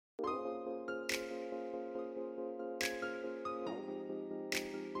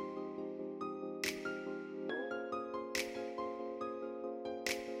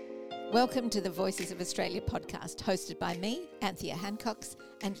Welcome to the Voices of Australia podcast, hosted by me, Anthea Hancox,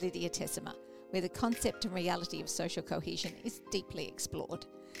 and Lydia Tessima, where the concept and reality of social cohesion is deeply explored.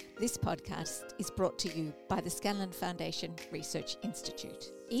 This podcast is brought to you by the Scanlon Foundation Research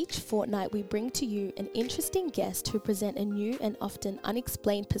Institute. Each fortnight we bring to you an interesting guest who present a new and often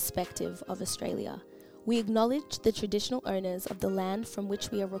unexplained perspective of Australia. We acknowledge the traditional owners of the land from which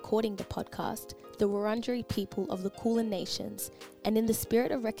we are recording the podcast, the Wurundjeri people of the Kulin Nations, and in the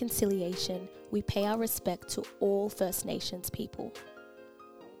spirit of reconciliation, we pay our respect to all First Nations people.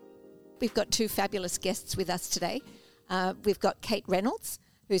 We've got two fabulous guests with us today. We've got Kate Reynolds,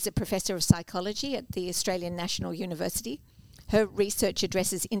 who's a professor of psychology at the Australian National University. Her research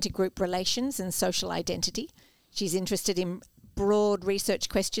addresses intergroup relations and social identity. She's interested in broad research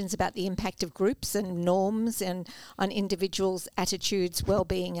questions about the impact of groups and norms and on individuals' attitudes,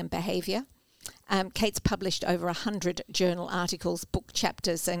 well-being and behaviour. Kate's published over 100 journal articles, book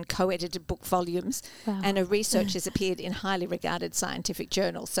chapters and co-edited book volumes, and her research has appeared in highly regarded scientific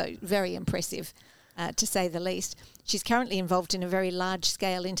journals, so very impressive to say the least. She's currently involved in a very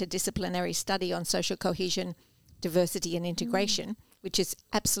large-scale interdisciplinary study on social cohesion, diversity and integration, which is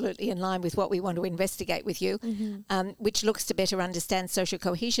absolutely in line with what we want to investigate with you, which looks to better understand social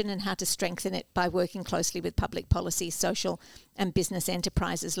cohesion and how to strengthen it by working closely with public policy, social and business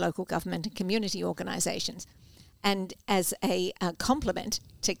enterprises, local government and community organisations. And as a complement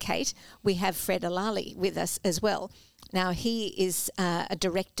to Kate, we have Fred Alali with us as well. Now, he is a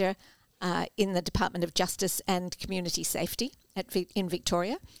director in the Department of Justice and Community Safety in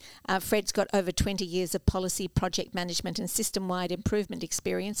Victoria. Fred's got over 20 years of policy, project management and system-wide improvement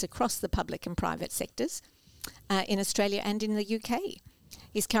experience across the public and private sectors in Australia and in the UK.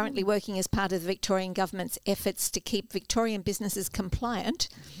 He's currently working as part of the Victorian Government's efforts to keep Victorian businesses compliant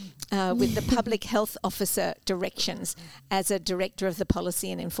with the Public Health Officer directions as a director of the Policy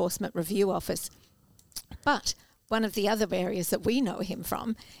and Enforcement Review Office. But one of the other areas that we know him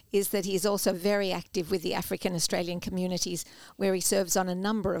from is that he is also very active with the African Australian communities, where he serves on a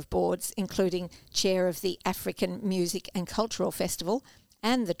number of boards, including chair of the African Music and Cultural Festival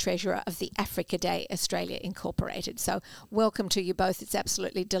and the treasurer of the Africa Day Australia Incorporated. So welcome to you both. It's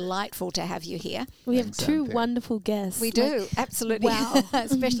absolutely delightful to have you here. We have two wonderful guests. We do, absolutely. Wow.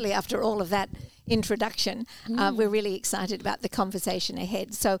 Especially after all of that introduction. We're really excited about the conversation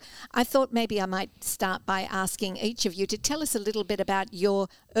ahead. So I thought maybe I might start by asking each of you to tell us a little bit about your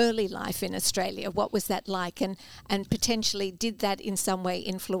early life in Australia. What was that like? And potentially did that in some way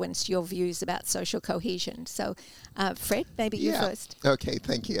influence your views about social cohesion? So Fred, maybe you first. Okay,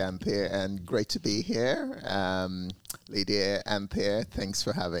 thank you, Anthea, and great to be here. Lydia, Anthea, thanks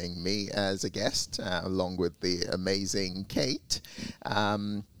for having me as a guest, along with the amazing Kate.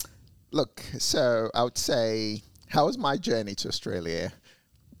 Look, so I would say, how was my journey to Australia?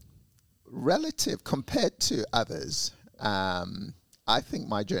 Relative, compared to others, I think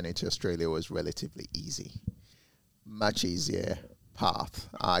my journey to Australia was relatively easy. Much easier path.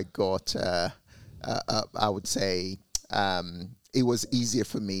 I got, I would say, it was easier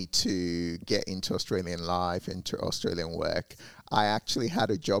for me to get into Australian life, into Australian work. I actually had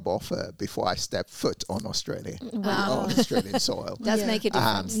a job offer before I stepped foot on Australia, on Australian soil. Does make a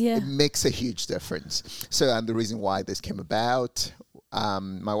difference. It makes a huge difference. So, and the reason why this came about,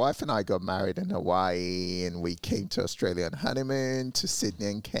 my wife and I got married in Hawaii, and we came to Australia on honeymoon to Sydney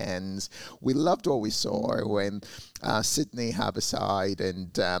and Cairns. We loved what we saw when Sydney, Harborside,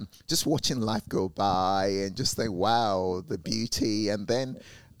 and just watching life go by and just think, wow, the beauty. And then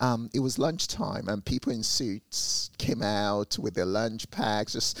it was lunchtime, and people in suits came out with their lunch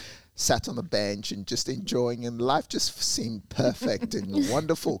packs, just sat on the bench and just enjoying, and life just seemed perfect and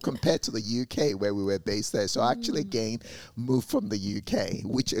wonderful compared to the UK where we were based there. So I actually again moved from the UK,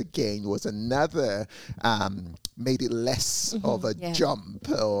 which again was another made it less of a jump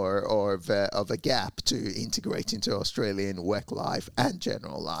or of a gap to integrate into Australian work life and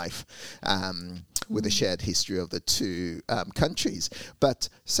general life with a shared history of the two countries. But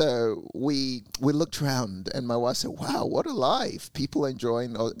so we looked around, and my wife said, wow, what a life. People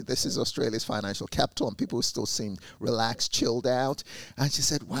enjoying, this is Australia's financial capital, and people still seem relaxed, chilled out. And she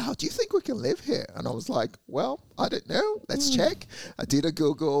said, wow, do you think we can live here? And I was like, well, I don't know. Let's check. I did a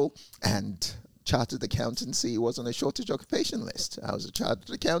Google, and chartered accountancy was on a shortage occupation list. I was a chartered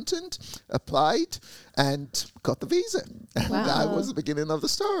accountant, applied, and got the visa. And that was the beginning of the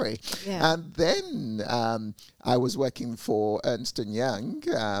story. Yeah. And then I was working for Ernst & Young,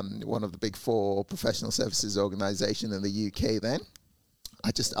 one of the big four professional services organization in the UK then.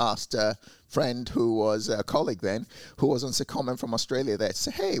 I just asked a friend who was a colleague then, who was on secondment from Australia, that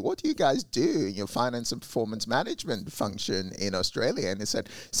said, hey, what do you guys do in your finance and performance management function in Australia? And he said,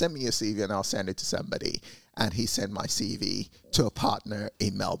 send me your CV and I'll send it to somebody. And he sent my CV to a partner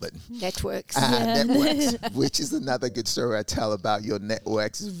in Melbourne. Networks. Networks, which is another good story I tell about your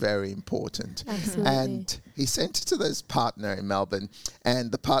networks is very important. Absolutely. And he sent it to this partner in Melbourne,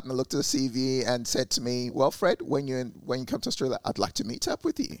 and the partner looked at the CV and said to me, well, Fred, when you come to Australia, I'd like to meet up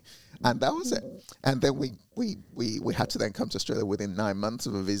with you. And that was it. And then we had to then come to Australia within 9 months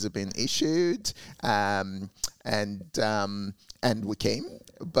of a visa being issued. And we came,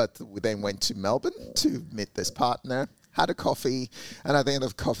 but we then went to Melbourne to meet this partner, had a coffee, and at the end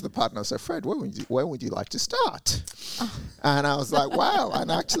of the coffee, the partner said, Fred, when would you like to start? Oh. And I was like, wow.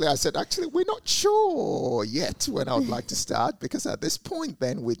 And I said, we're not sure yet when I would like to start, because at this point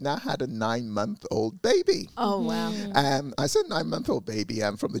then we'd now had a 9-month-old baby. Oh, wow. I said 9-month-old baby,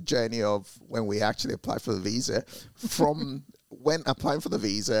 and from the journey of when we actually applied for the visa, from when applying for the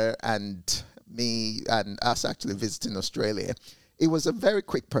visa and me and us actually visiting Australia, it was a very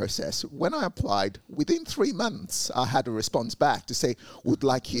quick process. When I applied, within 3 months, I had a response back to say, would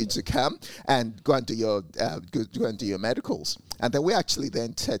like you to come and go and do your medicals. And then we actually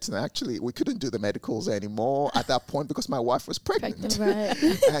then said to them, we couldn't do the medicals anymore at that point because my wife was pregnant. Right.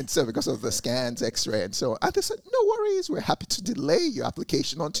 And so because of the scans, x-ray and so on. And they said, no worries, we're happy to delay your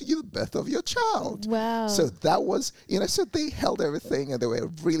application until the birth of your child. Wow. So that was, so they held everything and they were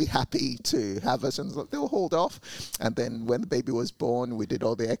really happy to have us, and they'll hold off. And then when the baby was born, we did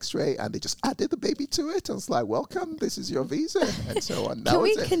all the x-ray and they just added the baby to it. And it's like, welcome, this is your visa, and so on. Can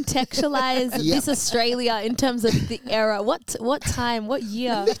we contextualize this Australia in terms of the era? What time, what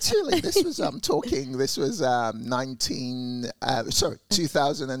year? Literally, this was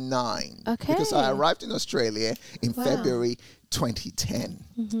 2009. Okay. Because I arrived in Australia in February 2010.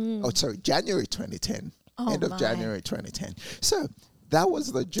 Mm-hmm. January 2010. End of January 2010. So that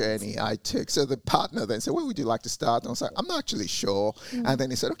was the journey I took. So the partner then said, when would you like to start? And I was like, I'm not actually sure. Mm. And then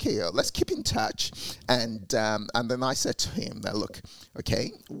he said, okay, let's keep in touch. And then I said to him that, look,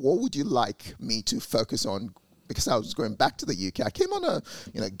 okay, what would you like me to focus on? Because I was going back to the UK. I came on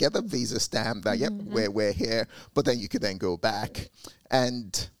get the visa stamp that, we're here, but then you could then go back.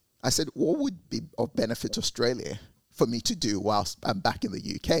 And I said, what would be of benefit to Australia for me to do whilst I'm back in the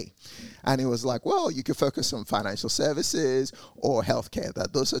UK? And he was like, well, you could focus on financial services or healthcare.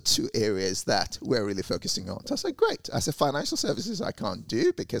 Those are two areas that we're really focusing on. So I said, great. I said, financial services I can't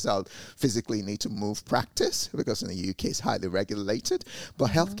do because I'll physically need to move practice because in the UK it's highly regulated, but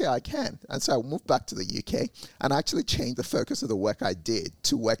healthcare I can. And so I moved back to the UK and actually changed the focus of the work I did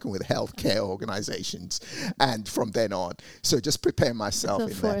to working with healthcare organizations. And from then on, so just prepare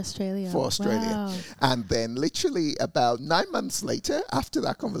myself for Australia. Wow. And then literally about 9 months later, after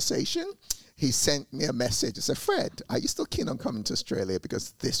that conversation, he sent me a message. He said, Fred, are you still keen on coming to Australia?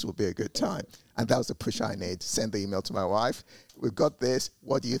 Because this will be a good time. And that was the push I needed. Send the email to my wife. We've got this.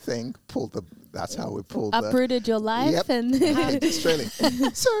 What do you think? That's how we pulled uprooted your life. Yep. And to Australia.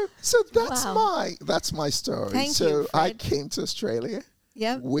 So that's my story. Thank you, Fred. I came to Australia.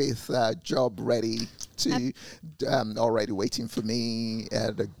 Yep. With a job ready to already waiting for me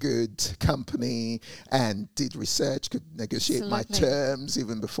at a good company, and did research, could negotiate my terms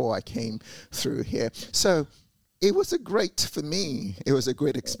even before I came through here. So it was a great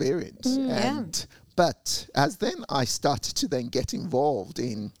experience. But as then I started to then get involved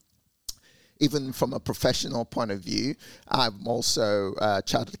in, even from a professional point of view, I'm also a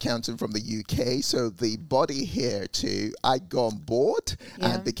chartered accountant from the UK. So the body here too, I got on board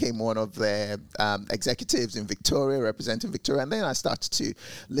and became one of their executives in Victoria, representing Victoria. And then I started to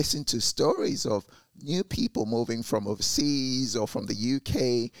listen to stories of new people moving from overseas or from the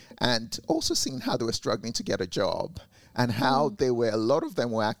UK, and also seeing how they were struggling to get a job. And how a lot of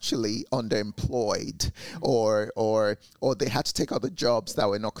them were actually underemployed, or they had to take other jobs that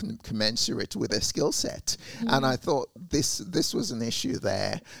were not commensurate with their skill set. And I thought this was an issue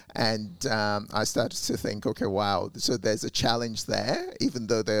there. And I started to think, okay, wow, so there's a challenge there, even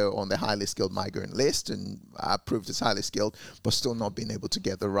though they're on the highly skilled migrant list and approved as highly skilled, but still not being able to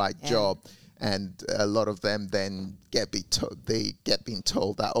get the right job. And a lot of them then get being told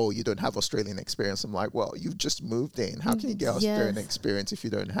that, oh, you don't have Australian experience. I'm like, well, you've just moved in. How can you get Australian experience if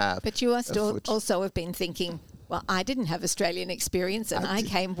you don't have? But you also have been thinking, Well, I didn't have Australian experience and I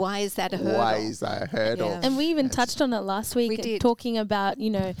came. Why is that a hurdle? Why is that a hurdle? Yeah. And we even touched on it last week, We did. talking about,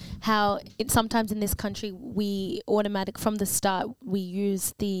 how sometimes in this country we from the start, we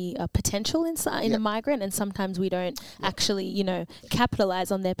use the potential in a migrant, and sometimes we don't actually,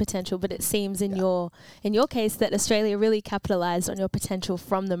 capitalize on their potential. But it seems in your case that Australia really capitalized on your potential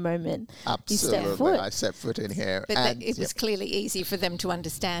from the moment you step foot. I set foot in here. But it was clearly easy for them to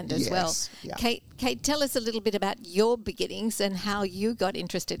understand as well. Yeah. Kate, tell us a little bit about your beginnings and how you got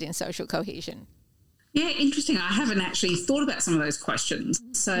interested in social cohesion. Yeah, interesting. I haven't actually thought about some of those questions.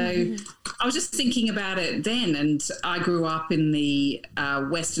 So I was just thinking about it then, and I grew up in the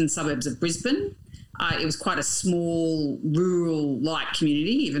western suburbs of Brisbane. It was quite a small, rural-like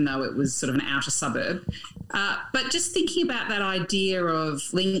community, even though it was sort of an outer suburb. But just thinking about that idea of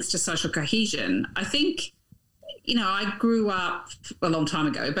links to social cohesion, I think, I grew up a long time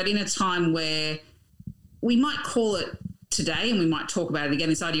ago, but in a time where we might call it today, and we might talk about it again,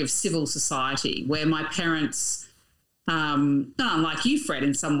 this idea of civil society, where my parents, not unlike you, Fred,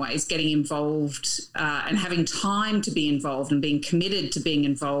 in some ways, getting involved and having time to be involved and being committed to being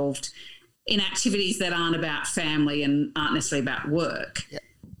involved in activities that aren't about family and aren't necessarily about work. Yeah.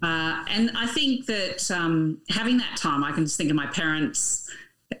 And I think that having that time, I can just think of my parents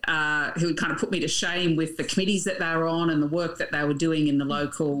who would kind of put me to shame with the committees that they were on and the work that they were doing in the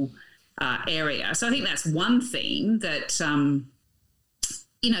local area. So I think that's one theme that, that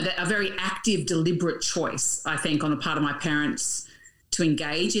a very active, deliberate choice, I think, on the part of my parents to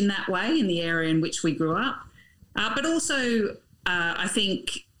engage in that way in the area in which we grew up. But also, I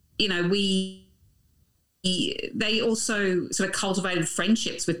think, they also sort of cultivated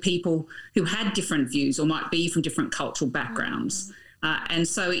friendships with people who had different views or might be from different cultural backgrounds. And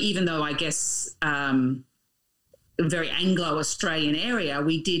so even though I guess a very Anglo-Australian area,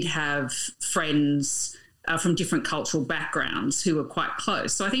 we did have friends from different cultural backgrounds who were quite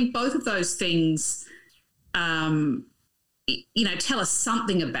close. So I think both of those things, tell us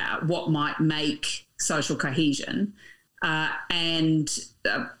something about what might make social cohesion.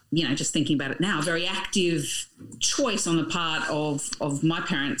 Just thinking about it now, a very active choice on the part of my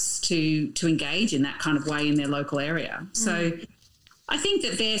parents to engage in that kind of way in their local area. So I think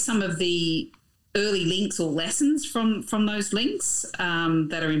that they're some of the early links or lessons from those links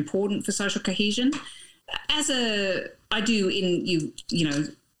that are important for social cohesion. I do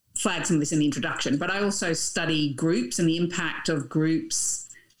flag some of this in the introduction, but I also study groups and the impact of groups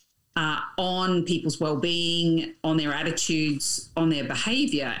on people's well-being, on their attitudes, on their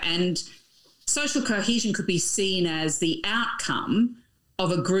behaviour. And social cohesion could be seen as the outcome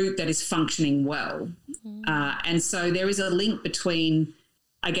of a group that is functioning well. And so there is a link between,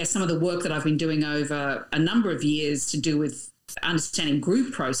 I guess, some of the work that I've been doing over a number of years to do with understanding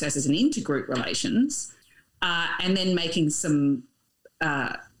group processes and intergroup relations, and then making some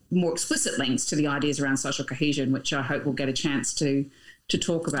more explicit links to the ideas around social cohesion, which I hope we'll get a chance to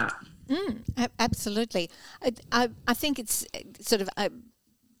talk about. Absolutely. I think it's sort of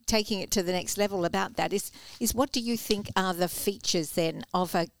taking it to the next level about that is what do you think are the features then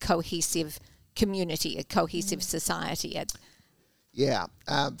of a cohesive community, a cohesive society? Yeah,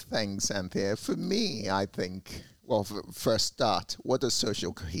 thanks, Anthea. For me, I think, first start, what does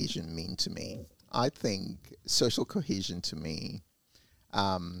social cohesion mean to me? I think social cohesion to me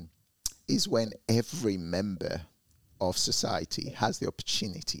is when every member of society has the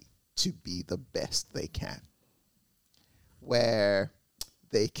opportunity to be the best they can, where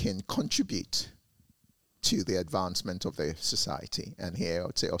they can contribute to the advancement of their society. And here I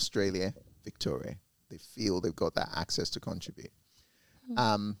would say Australia, Victoria, they feel they've got that access to contribute.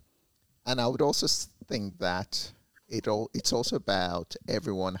 And I would also think that it's also about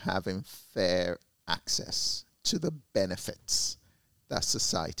everyone having fair access to the benefits that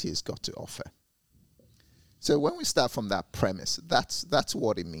society has got to offer. So when we start from that premise, that's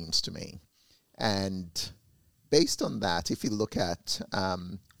what it means to me. And based on that, if you look at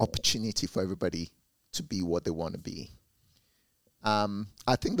opportunity for everybody to be what they want to be,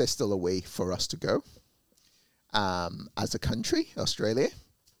 I think there's still a way for us to go. As a country, Australia,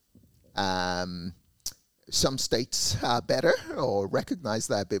 some states are better or recognize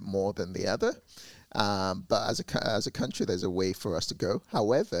that a bit more than the other. But as a country, there's a way for us to go.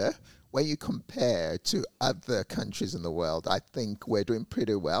 However, when you compare to other countries in the world, I think we're doing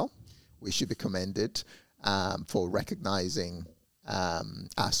pretty well. We should be commended for recognizing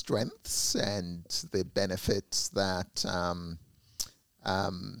our strengths and the benefits that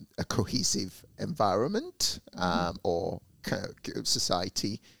a cohesive environment or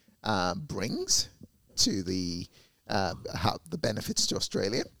society brings to the benefits to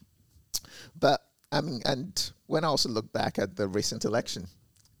Australia. But and when I also look back at the recent election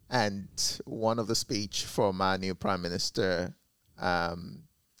and one of the speech from our new Prime Minister,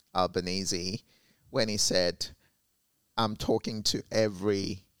 Albanese, when he said, I'm talking to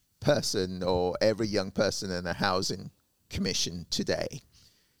every person or every young person in the housing commission today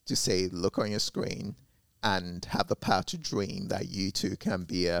to say, look on your screen and have the power to dream that you too can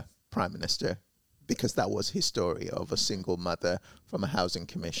be a prime minister, because that was his story of a single mother from a housing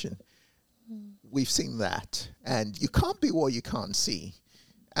commission. We've seen that, and you can't be what you can't see.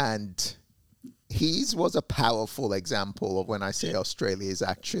 And his was a powerful example of when I say Australia is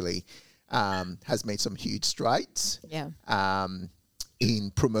actually has made some huge strides.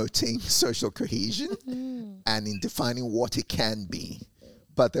 In promoting social cohesion and in defining what it can be.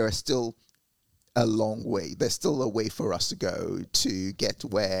 But there is still a long way. There's still a way for us to go to get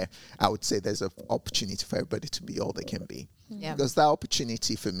where I would say there's an opportunity for everybody to be all they can be. Yeah. Because that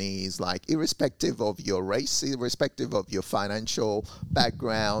opportunity for me is like, irrespective of your race, irrespective of your financial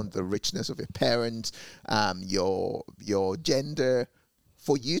background, the richness of your parents, your gender,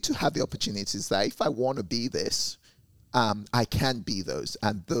 for you to have the opportunities that if I want to be this, I can be those,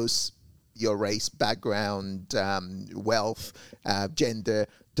 and those, your race, background, wealth, gender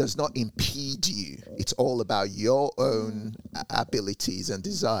does not impede you. It's all about your own abilities and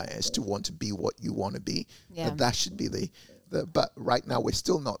desires to want to be what you want to be. Yeah. And that should be the but right now we're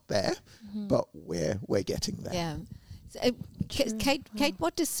still not there, but we're getting there. Yeah. So, Kate,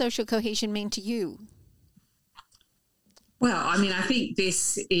 what does social cohesion mean to you? Well, I mean, I think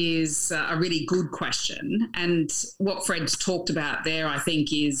this is a really good question. And what Fred's talked about there, I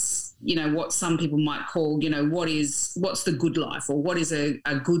think, is, what some people might call, what's the good life, or what is a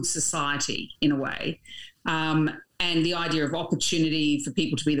good society in a way. And the idea of opportunity for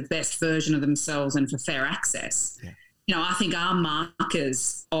people to be the best version of themselves and for fair access. Yeah. I think are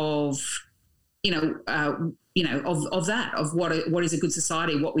markers of, of what is a good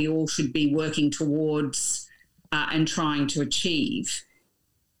society, what we all should be working towards and trying to achieve.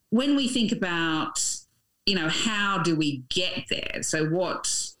 When we think about, how do we get there? So what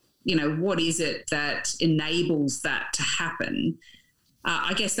is it that enables that to happen?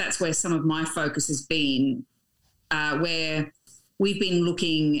 I guess that's where some of my focus has been, where we've been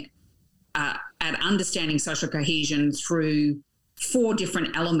looking at understanding social cohesion through 4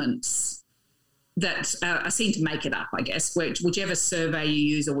 different elements that seem to make it up, I guess, whichever survey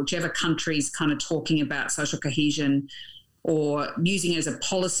you use or whichever country's kind of talking about social cohesion or using it as a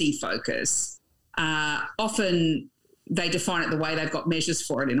policy focus, often they define it the way they've got measures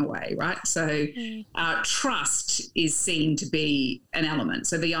for it in a way, right? So trust is seen to be an element.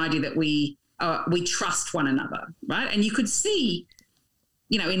 So the idea that we trust one another, right? And you could see,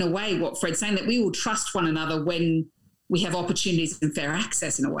 in a way what Fred's saying, that we will trust one another when we have opportunities and fair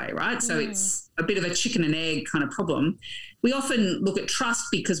access in a way, right? So it's a bit of a chicken and egg kind of problem. We often look at trust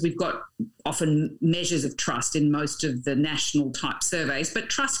because we've got often measures of trust in most of the national type surveys, but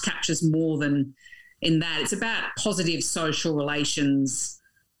trust captures more than in that. It's about positive social relations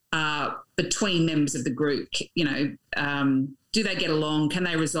between members of the group. Do they get along? Can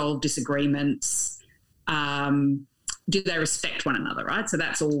they resolve disagreements? Do they respect one another, right? So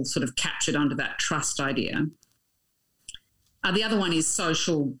that's all sort of captured under that trust idea. The other one is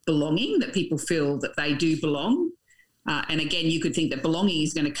social belonging, that people feel that they do belong. And again, you could think that belonging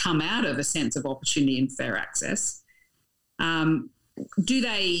is going to come out of a sense of opportunity and fair access. Do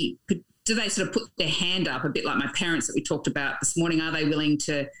they sort of put their hand up, a bit like my parents that we talked about this morning? Are they willing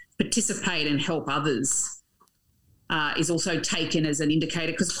to participate and help others? Is also taken as an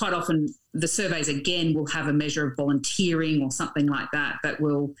indicator, because quite often the surveys, again, will have a measure of volunteering or something like that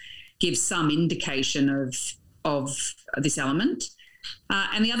will give some indication of this element.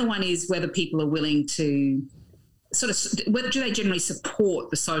 And the other one is whether people are willing to whether do they generally support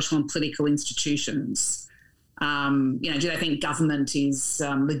the social and political institutions? Do they think government is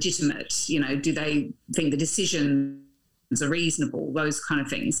legitimate? Do they think the decisions are reasonable? Those kind of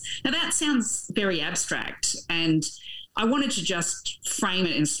things. Now, that sounds very abstract, and I wanted to just frame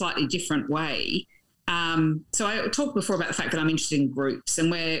it in a slightly different way. So I talked before about the fact that I'm interested in groups,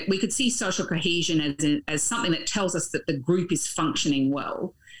 and where we could see social cohesion as something that tells us that the group is functioning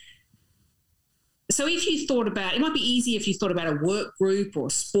well. So if you thought about, it might be easier if you thought about a work group or a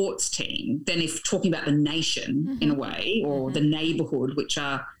sports team than if talking about the nation in a way, or the neighbourhood, which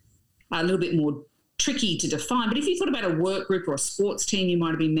are a little bit more tricky to define. But if you thought about a work group or a sports team you might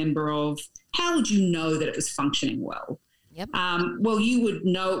have been a member of, how would you know that it was functioning well? Yep. Well, you would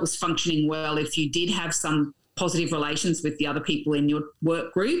know it was functioning well if you did have some positive relations with the other people in your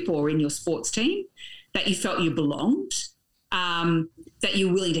work group or in your sports team, that you felt you belonged, that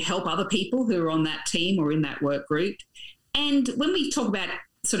you're willing to help other people who are on that team or in that work group. And when we talk about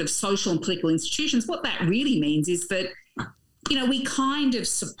sort of social and political institutions, what that really means is that, we kind of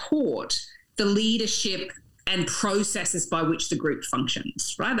support the leadership and processes by which the group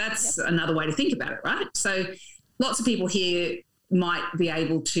functions, right? That's another way to think about it, right? So lots of people here might be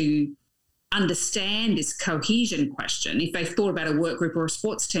able to understand this cohesion question if they've thought about a work group or a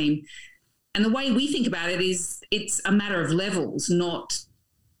sports team. And the way we think about it is it's a matter of levels,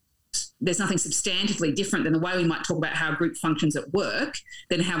 there's nothing substantively different than the way we might talk about how a group functions at work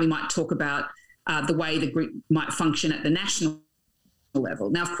than how we might talk about the way the group might function at the national level.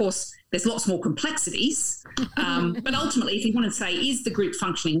 Now, of course, there's lots more complexities, but ultimately, if you want to say, is the group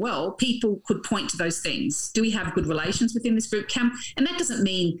functioning well, people could point to those things. Do we have good relations within this group? And that doesn't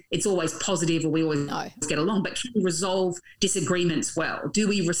mean it's always positive or we always get along, but can we resolve disagreements well? Do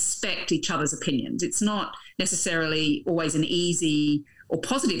we respect each other's opinions? It's not necessarily always an easy or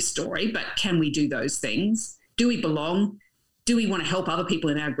positive story, but can we do those things? Do we belong? Do we want to help other people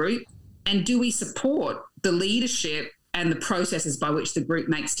in our group? And do we support the leadership and the processes by which the group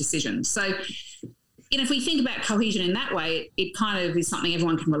makes decisions? So, if we think about cohesion in that way, it kind of is something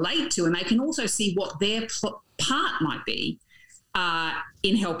everyone can relate to, and they can also see what their part might be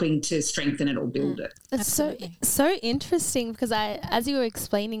in helping to strengthen it or build it. It's so interesting because as you were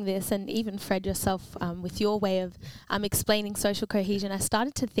explaining this, and even Fred yourself with your way of explaining social cohesion, I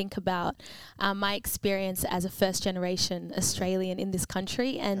started to think about my experience as a first-generation Australian in this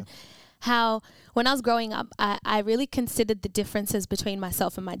country and how when I was growing up, I really considered the differences between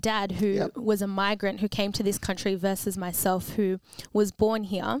myself and my dad, who was a migrant who came to this country, versus myself, who was born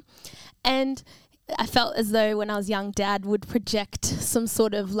here. And I felt as though when I was young, Dad would project some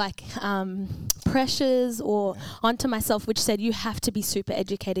sort of pressures or onto myself, which said, you have to be super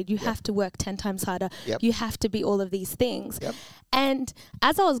educated, you have to work 10 times harder, you have to be all of these things. And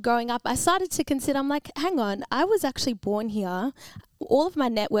as I was growing up, I started to consider, I'm like, hang on, I was actually born here. All of my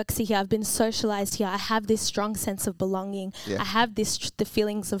networks are here. I've been socialized here. I have this strong sense of belonging. I have the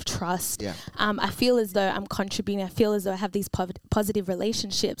feelings of trust. I feel as though I'm contributing. I feel as though I have these positive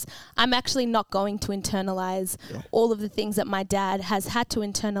relationships. I'm actually not going to internalize all of the things that my dad has had to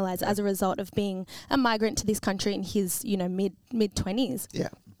internalize as a result of being a migrant to this country in his, mid-20s.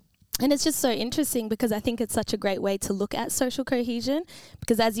 And it's just so interesting because I think it's such a great way to look at social cohesion,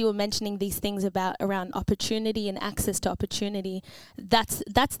 because as you were mentioning these things around opportunity and access to opportunity, that's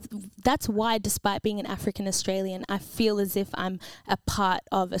why, despite being an African Australian, I feel as if I'm a part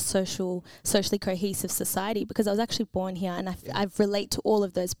of a socially cohesive society, because I was actually born here and I relate to all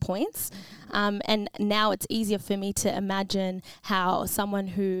of those points. And now it's easier for me to imagine how someone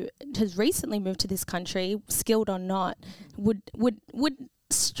who has recently moved to this country, skilled or not, would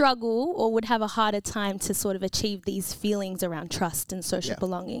struggle or would have a harder time to sort of achieve these feelings around trust and social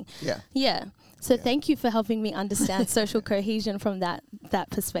belonging. So thank you for helping me understand social cohesion from that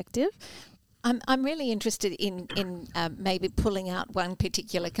perspective. I'm really interested in maybe pulling out one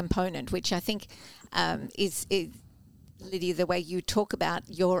particular component, which I think is Lydia, the way you talk about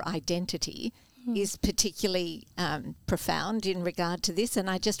your identity is particularly profound in regard to this, and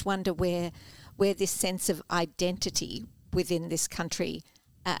I just wonder where this sense of identity within this country,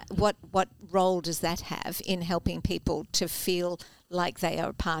 what role does that have in helping people to feel like they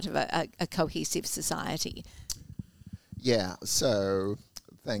are part of a cohesive society? Yeah, so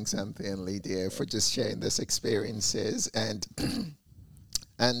thanks, Anthony and Lydia, for just sharing these experiences.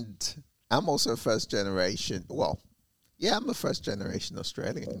 And I'm also first generation. Well, yeah, I'm a first generation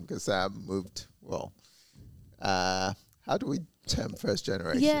Australian because I moved. Well, how do we term first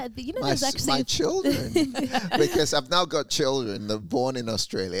generation? Yeah, there's actually my children, because I've now got children that are born in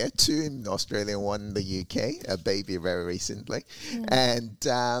Australia, 2 in Australia, 1 in the UK, a baby very recently, and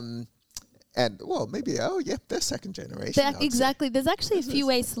well, maybe they're second generation. Exactly. There's actually a few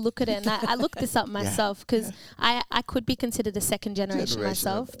ways to look at it, and I looked this up myself because I could be considered a second generation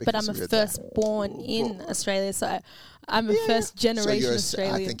myself, but I'm a firstborn in Australia, so I'm a first generation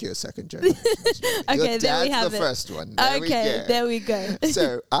Australian. I think you're a second generation. Okay, there we have the it. first one. There we go.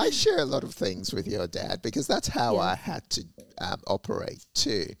 So I share a lot of things with your dad because that's how I had to operate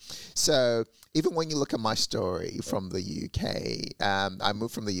too. So even when you look at my story from the UK, I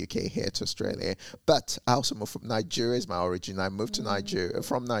moved from the UK here to Australia, but I also moved from Nigeria as my origin. I moved to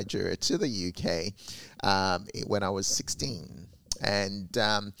from Nigeria to the UK when I was 16. And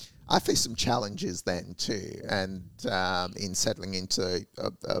I faced some challenges then too, and in settling into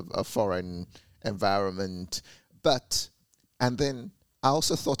a foreign environment. And then I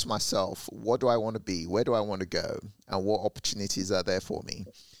also thought to myself, what do I want to be? Where do I want to go? And what opportunities are there for me?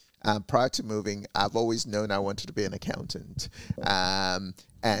 Prior to moving, I've always known I wanted to be an accountant. And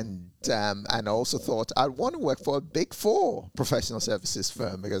I also thought I'd want to work for a Big Four professional services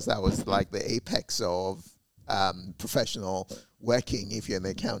firm, because that was like the apex of professional working if you're in the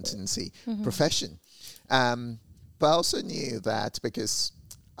accountancy profession. But I also knew that because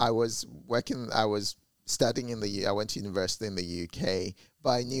I was studying I went to university in the UK, but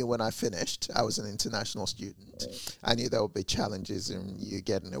I knew when I finished, I was an international student. I knew there would be challenges in you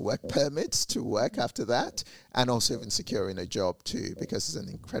getting a work permit to work after that, and also even securing a job too, because it's an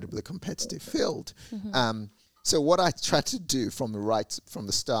incredibly competitive field. So what I tried to do from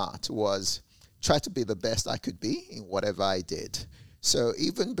the start was try to be the best I could be in whatever I did. So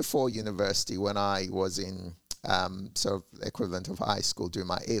even before university, when I was in sort of the equivalent of high school doing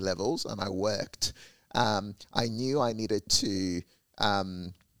my A-levels, and I worked, I knew I needed to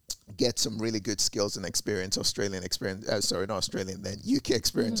get some really good skills and experience, UK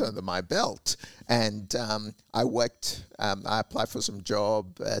experience under my belt. And I worked, I applied for some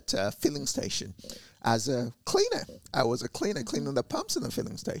job at a filling station as a cleaner. I was a cleaner, cleaning the pumps in the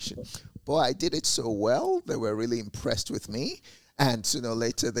filling station. Boy, I did it so well. They were really impressed with me. And sooner or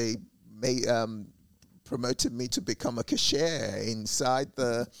later, they promoted me to become a cashier inside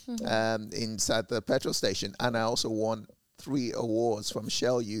the petrol station. And I also won 3 awards from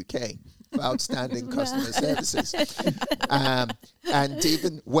Shell UK for outstanding customer services. And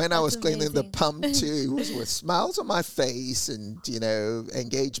even when I was cleaning the pump too, it was with smiles on my face and,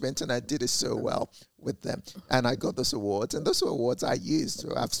 engagement, and I did it so well with them. And I got those awards, and those awards I used.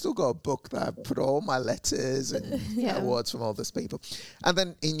 I've still got a book that I put all my letters and awards from all those people. And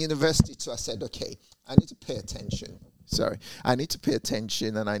then in university too, I said, okay, I need to pay attention. I need to pay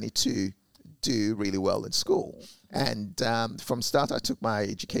attention, and I need to do really well in school. And from start, I took my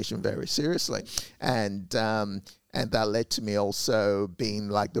education very seriously. And that led to me also being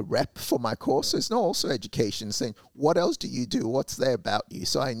like the rep for my course. So it's not also education, saying, what else do you do? What's there about you?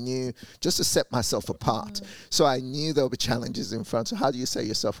 So I knew just to set myself apart. So I knew there would be challenges in front. So how do you set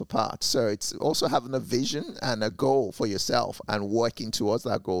yourself apart? So it's also having a vision and a goal for yourself and working towards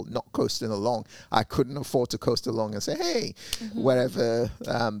that goal, not coasting along. I couldn't afford to coast along and say, hey, wherever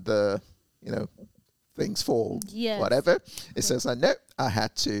things fall, whatever. It says, no, I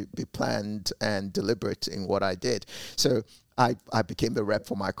had to be planned and deliberate in what I did. So I became the rep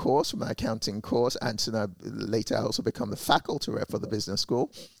for my course, for my accounting course, and so later I also become the faculty rep for the business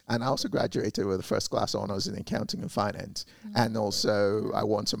school. And I also graduated with a first class honors in accounting and finance. And also I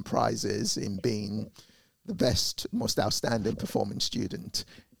won some prizes in being the best, most outstanding performing student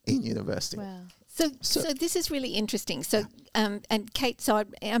in university. Wow. So this is really interesting. So, and Kate, so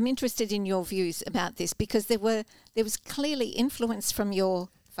I'm interested in your views about this, because there was clearly influence from your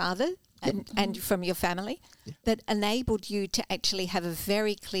father and from your family that enabled you to actually have a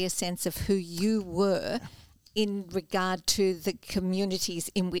very clear sense of who you were in regard to the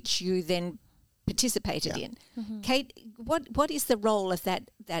communities in which you then participated in. Kate, what is the role of that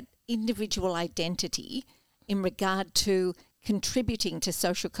individual identity in regard to contributing to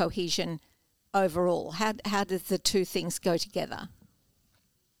social cohesion overall? How do the two things go together?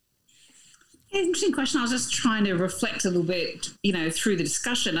 Interesting question. I was just trying to reflect a little bit, through the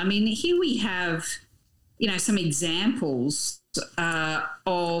discussion. I mean, here we have, some examples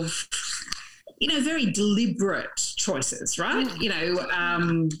of, very deliberate choices, right?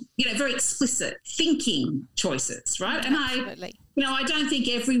 Very explicit thinking choices, right? And Absolutely. I don't think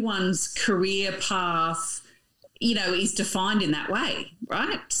everyone's career path is defined in that way,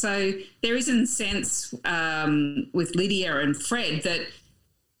 right? So there is a sense with Lydia and Fred that,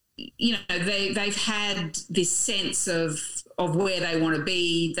 they've had this sense of where they want to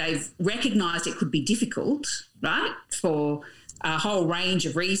be. They've recognised it could be difficult, right, for a whole range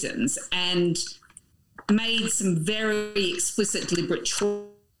of reasons, and made some very explicit, deliberate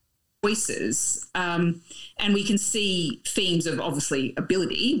choices. And we can see themes of obviously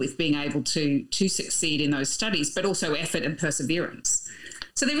ability with being able to succeed in those studies, but also effort and perseverance.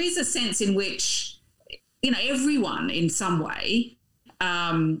 So there is a sense in which, everyone in some way,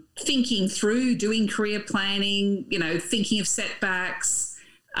 thinking through, doing career planning, thinking of setbacks,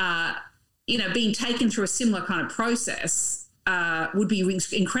 being taken through a similar kind of process would be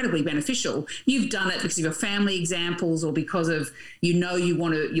incredibly beneficial. You've done it because of your family examples, or because of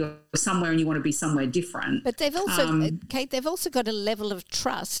you're somewhere and you want to be somewhere different. But they've also, Kate, they've also got a level of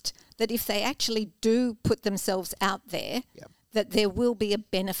trust that if they actually do put themselves out there, that there will be a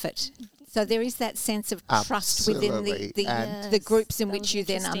benefit. So there is that sense of trust within the groups in which you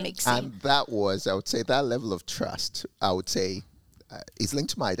then are mixing. And that was, I would say, that level of trust, I would say, is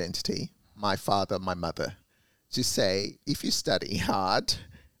linked to my identity, my father, my mother. To say, if you study hard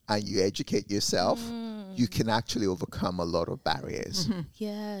and you educate yourself, you can actually overcome a lot of barriers.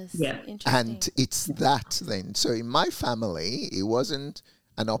 Yes. Yeah. Interesting. And it's that then. So in my family, it wasn't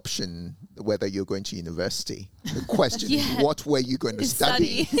an option whether you're going to university. The question is, what were you going to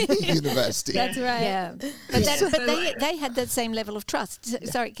study in university? That's right. Yeah, but they had that same level of trust.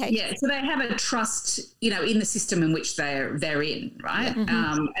 Sorry, Kate. Yeah, so they have a trust, in the system in which they're in, right?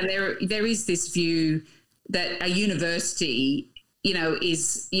 And there is this view that a university,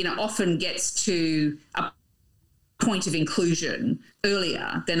 is often gets to a point of inclusion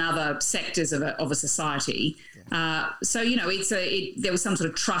earlier than other sectors of a society. So there was some sort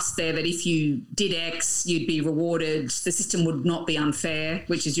of trust there that if you did X, you'd be rewarded. The system would not be unfair,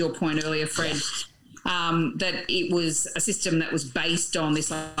 which is your point earlier, Fred. That it was a system that was based on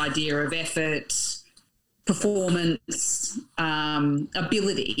this idea of effort, performance,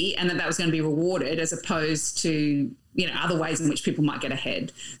 ability, and that was going to be rewarded as opposed to other ways in which people might get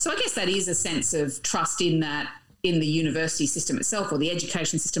ahead. So I guess that is a sense of trust in the university system itself, or the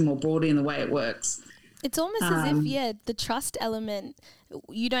education system more broadly, in the way it works. It's almost as if, the trust element,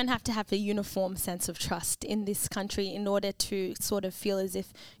 you don't have to have a uniform sense of trust in this country in order to sort of feel as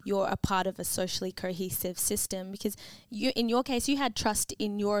if you're a part of a socially cohesive system, because in your case, you had trust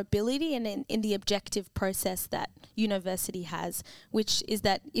in your ability and in the objective process that university has, which is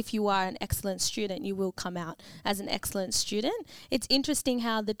that if you are an excellent student, you will come out as an excellent student. It's interesting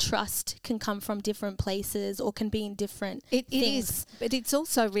how the trust can come from different places or can be in different things. It is, but it's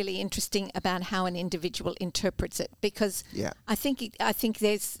also really interesting about how an individual interprets it, because I think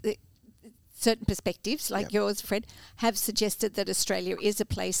there's certain perspectives, like yours, Fred, have suggested that Australia is a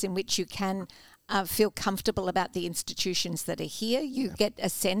place in which you can feel comfortable about the institutions that are here. You get a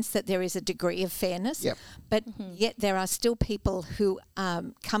sense that there is a degree of fairness, but yet there are still people who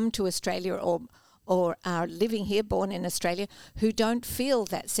come to Australia or are living here, born in Australia, who don't feel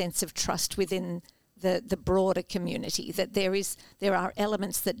that sense of trust within the broader community, that there are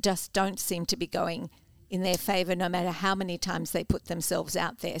elements that just don't seem to be going in their favour, no matter how many times they put themselves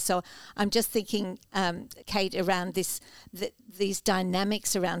out there. So I'm just thinking, Kate, around these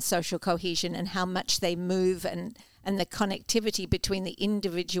dynamics around social cohesion and how much they move, and the connectivity between the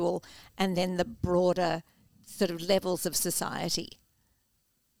individual and then the broader sort of levels of society.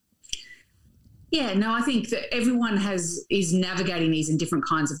 Yeah, no, I think that everyone is navigating these in different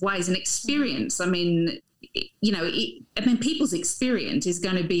kinds of ways. And experience, people's experience is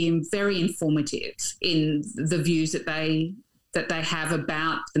going to be very informative in the views that they have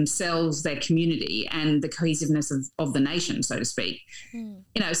about themselves, their community, and the cohesiveness of the nation, so to speak.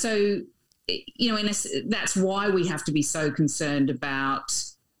 That's why we have to be so concerned about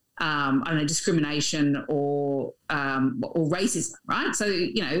discrimination or racism, right? So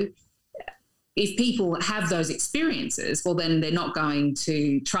if people have those experiences, well, then they're not going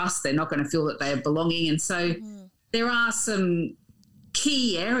to trust, they're not going to feel that they are belonging. And so there are some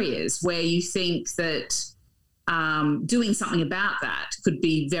key areas where you think that doing something about that could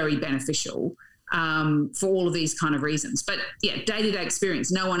be very beneficial for all of these kind of reasons. But, day-to-day experience,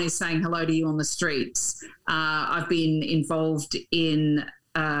 no one is saying hello to you on the streets. I've been involved in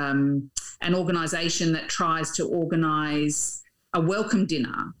an organisation that tries to organise a welcome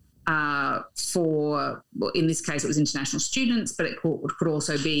dinner for, in this case, it was international students, but it could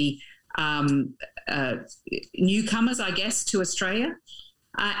also be newcomers, I guess, to Australia.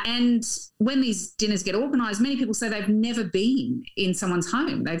 And when these dinners get organised, many people say they've never been in someone's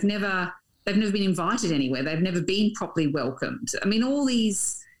home. They've never been invited anywhere. They've never been properly welcomed. I mean, all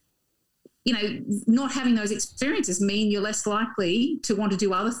these, not having those experiences mean you're less likely to want to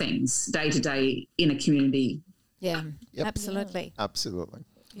do other things day to day in a community. Yeah, absolutely. Absolutely.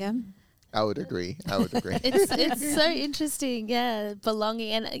 Yeah. I would agree. It's so interesting,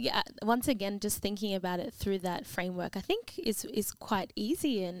 belonging, and once again, just thinking about it through that framework, I think is quite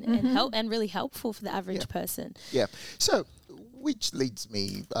easy and really helpful for the average person. Yeah. So, which leads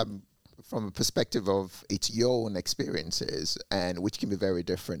me from a perspective of it's your own experiences, and which can be very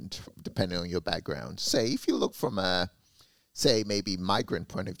different depending on your background. Say, if you look from maybe migrant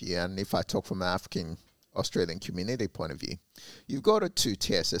point of view, and if I talk from an African Australian community point of view, you've got a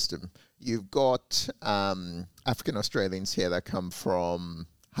two-tier system. You've got African Australians here that come from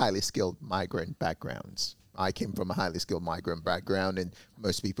highly skilled migrant backgrounds. I came from a highly skilled migrant background, and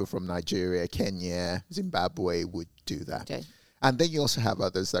most people from Nigeria, Kenya, Zimbabwe would do that. Okay. And then you also have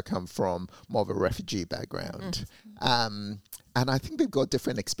others that come from more of a refugee background. And I think they've got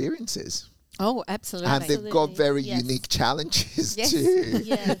different experiences. Oh, absolutely. And they've got very unique challenges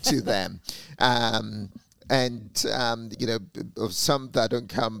to them. And, some that don't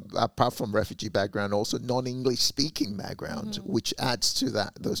come, apart from refugee background, also non-English speaking background, which adds to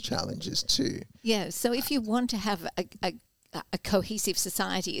those challenges too. Yeah, so if you want to have a cohesive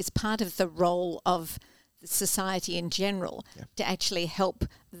society, it's part of the role of society in general to actually help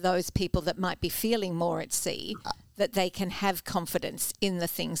those people that might be feeling more at sea, that they can have confidence in the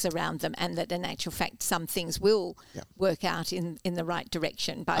things around them, and that in actual fact some things will work out in the right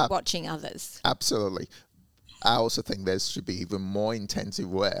direction by watching others. Absolutely. I also think there should be even more intensive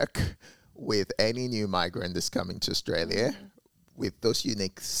work with any new migrant that's coming to Australia with those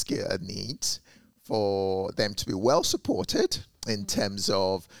unique skill needs, for them to be well supported in terms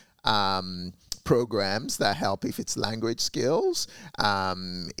of programs that help, if it's language skills,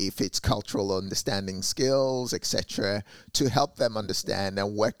 if it's cultural understanding skills, etc., to help them understand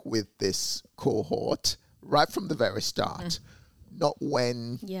and work with this cohort right from the very start. Not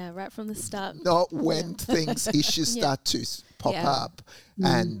when... Yeah, right from the start. Not when issues start to pop up,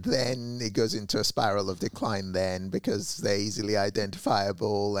 and then it goes into a spiral of decline then, because they're easily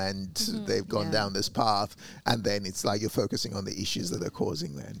identifiable and they've gone down this path, and then it's like you're focusing on the issues that are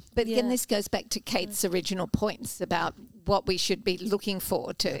causing then. But again, this goes back to Kate's original points about what we should be looking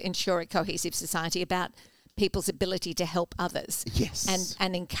for to ensure a cohesive society, about people's ability to help others. Yes.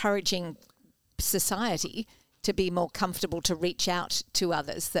 And encouraging society to be more comfortable to reach out to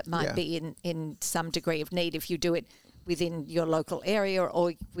others that might be in some degree of need, if you do it within your local area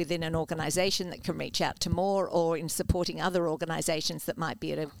or within an organisation that can reach out to more, or in supporting other organisations that might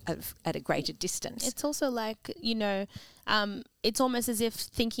be at a greater distance. It's also like, it's almost as if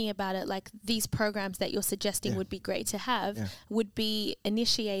thinking about it, like these programs that you're suggesting would be great to have would be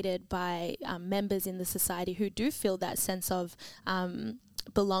initiated by members in the society who do feel that sense of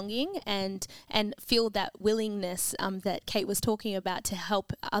belonging and feel that willingness that Kate was talking about to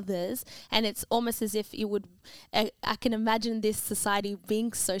help others. And it's almost as if I can imagine this society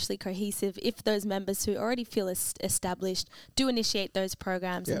being socially cohesive if those members who already feel established do initiate those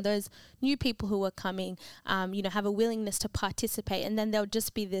programs, and those new people who are coming have a willingness to participate, and then there'll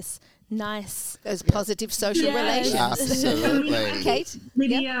just be this nice, those positive social relations. Absolutely. Kate?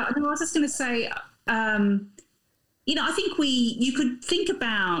 Lydia, I was just going to say, I think you could think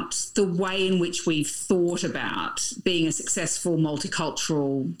about the way in which we've thought about being a successful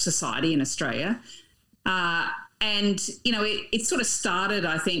multicultural society in Australia. It sort of started,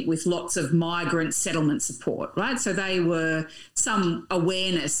 I think, with lots of migrant settlement support, right? So they were some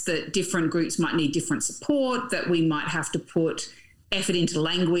awareness that different groups might need different support, that we might have to put effort into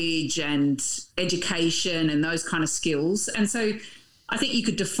language and education and those kind of skills. And so I think you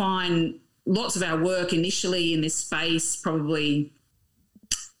could define lots of our work initially in this space, probably,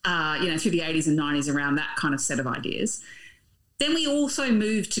 through the 80s and 90s, around that kind of set of ideas. Then we also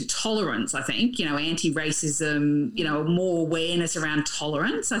moved to tolerance, I think, anti-racism, more awareness around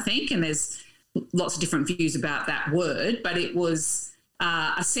tolerance, I think, and there's lots of different views about that word, but it was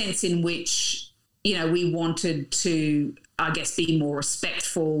a sense in which, we wanted to, I guess, be more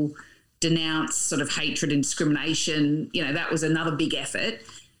respectful, denounce sort of hatred and discrimination. That was another big effort.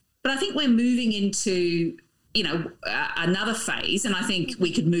 But I think we're moving into, another phase, and I think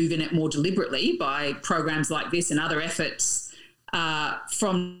we could move in it more deliberately by programs like this and other efforts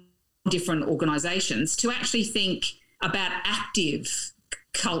from different organisations to actually think about active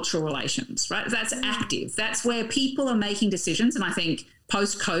cultural relations, right? That's active. That's where people are making decisions. And I think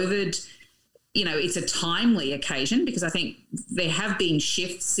post-COVID, it's a timely occasion, because I think there have been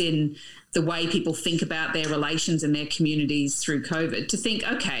shifts in the way people think about their relations and their communities through COVID, to think,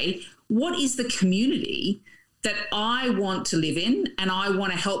 okay, what is the community that I want to live in and I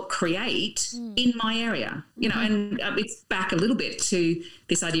want to help create in my area? And it's back a little bit to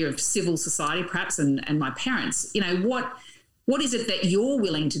this idea of civil society, perhaps, and my parents. What is it that you're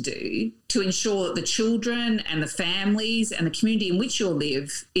willing to do to ensure that the children and the families and the community in which you'll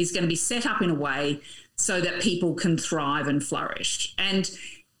live is going to be set up in a way so that people can thrive and flourish? And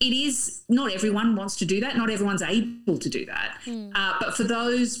it is, not everyone wants to do that. Not everyone's able to do that. But for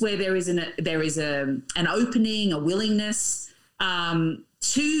those where there is an opening, a willingness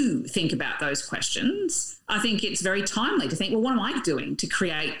to think about those questions, I think it's very timely to think, well, what am I doing to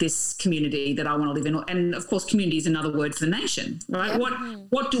create this community that I want to live in? And of course, community is another word for the nation, right?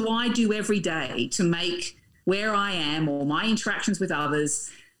 What do I do every day to make where I am or my interactions with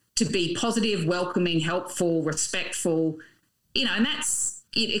others to be positive, welcoming, helpful, respectful, and that's,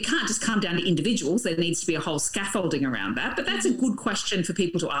 it can't just come down to individuals. There needs to be a whole scaffolding around that. But that's a good question for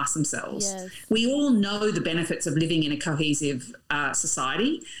people to ask themselves. Yes. We all know the benefits of living in a cohesive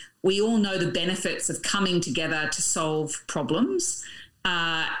society. We all know the benefits of coming together to solve problems.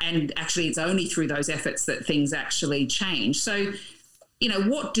 And actually, it's only through those efforts that things actually change. So,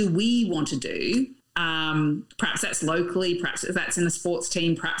 what do we want to do? Perhaps that's locally, perhaps that's in a sports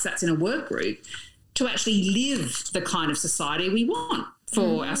team, perhaps that's in a work group, to actually live the kind of society we want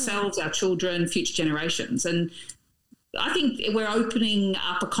for ourselves, our children, future generations. And I think we're opening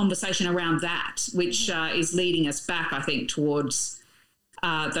up a conversation around that, which is leading us back, I think, towards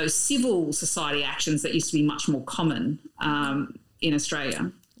those civil society actions that used to be much more common in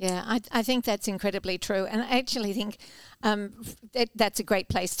Australia. Yeah, I think that's incredibly true. And I actually think that's a great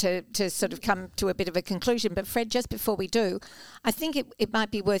place to sort of come to a bit of a conclusion. But Fred, just before we do, I think it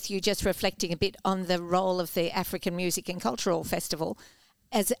might be worth you just reflecting a bit on the role of the African Music and Cultural Festival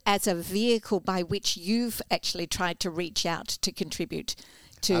as a vehicle by which you've actually tried to reach out to contribute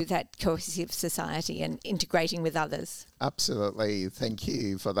to that cohesive society and integrating with others. Absolutely. Thank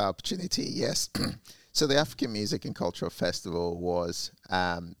you for the opportunity. Yes. So the African Music and Cultural Festival was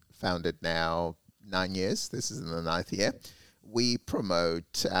founded now 9 years. This is in the 9th year. We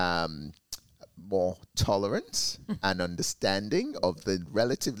promote more tolerance and understanding of the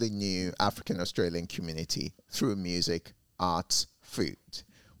relatively new African-Australian community through music, arts, food.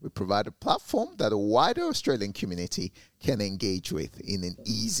 We provide a platform that a wider Australian community can engage with in an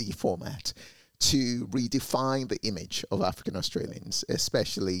easy format to redefine the image of African Australians,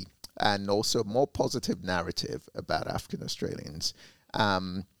 especially, and also more positive narrative about African Australians.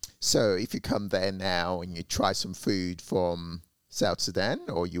 So if you come there now and you try some food from South Sudan,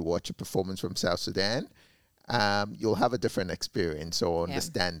 or you watch a performance from South Sudan, you'll have a different experience or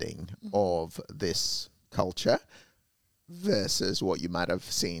understanding of this culture versus what you might have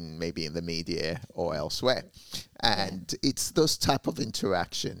seen maybe in the media or elsewhere. And it's those type of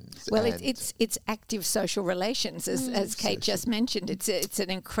interactions. Well, it's active social relations, as Kate just mentioned. It's an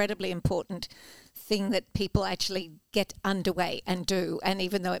incredibly important thing that people actually get underway and do. And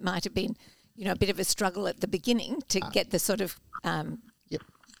even though it might have been, a bit of a struggle at the beginning to get the sort of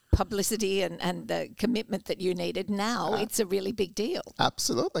publicity and the commitment that you needed, now it's a really big deal.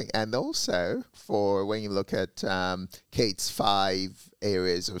 Absolutely. And also for when you look at Kate's 5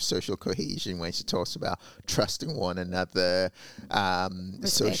 areas of social cohesion, when she talks about trusting one another,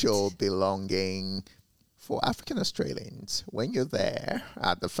 social belonging, for African Australians, when you're there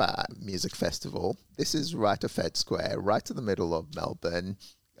at the music festival, this is right at Fed Square, right in the middle of Melbourne,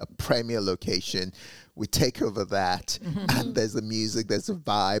 a premier location. We take over that, and there's the music, there's the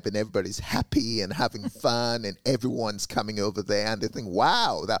vibe, and everybody's happy and having fun, and everyone's coming over there, and they think,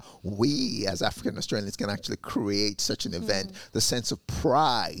 wow, that we as African Australians can actually create such an event. The sense of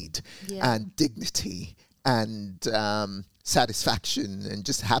pride and dignity and satisfaction and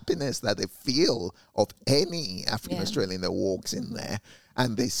just happiness that they feel of any African Australian that walks in there,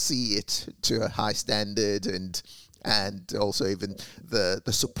 and they see it to a high standard, and also even the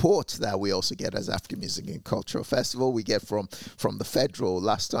support that we also get as African Music and Cultural Festival, we get from the federal.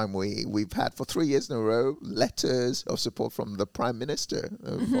 Last time we've had for 3 years in a row letters of support from the Prime Minister,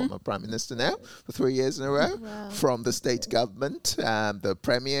 former Prime Minister now, for 3 years in a row, from the state government, the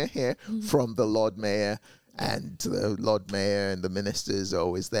Premier here, from the Lord Mayor, and the Lord Mayor and the ministers are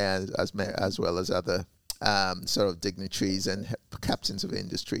always there, as well as other sort of dignitaries and captains of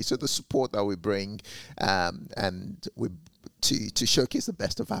industry. So the support that we bring and we to showcase the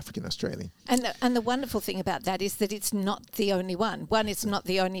best of African Australian. And the wonderful thing about that is that it's not the only one. It's not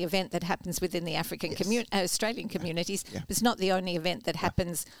the only event that happens within the African Australian communities. Yeah. It's not the only event that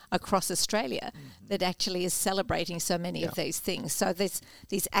happens across Australia that actually is celebrating so many of these things. So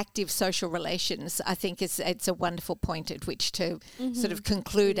these active social relations, I think it's a wonderful point at which to sort of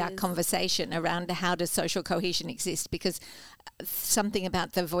conclude our conversation around how does social cohesion exist, because something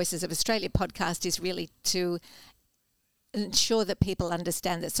about the Voices of Australia podcast is really to ensure that people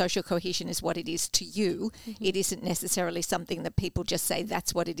understand that social cohesion is what it is to you. It isn't necessarily something that people just say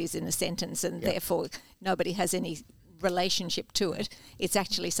that's what it is in a sentence and therefore nobody has any relationship to it. It's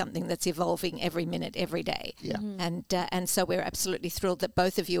actually something that's evolving every minute, every day. And so we're absolutely thrilled that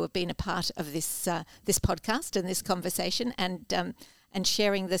both of you have been a part of this this podcast and this conversation and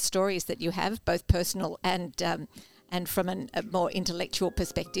sharing the stories that you have, both personal and from a more intellectual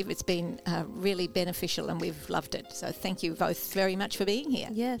perspective. It's been really beneficial and we've loved it. So thank you both very much for being here.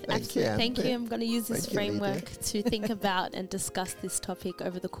 Yeah, absolutely. Thank you. I'm going to use this framework to think about and discuss this topic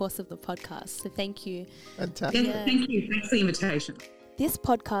over the course of the podcast. So thank you. Fantastic. Yeah. Thank you. Thanks for the invitation. This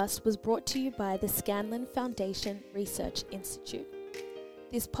podcast was brought to you by the Scanlon Foundation Research Institute.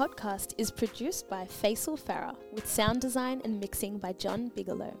 This podcast is produced by Faisal Farah with sound design and mixing by John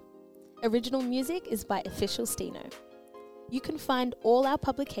Bigelow. Original music is by Official Steno. You can find all our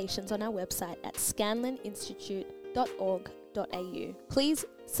publications on our website at scanloninstitute.org.au. Please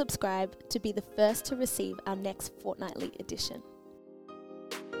subscribe to be the first to receive our next fortnightly edition.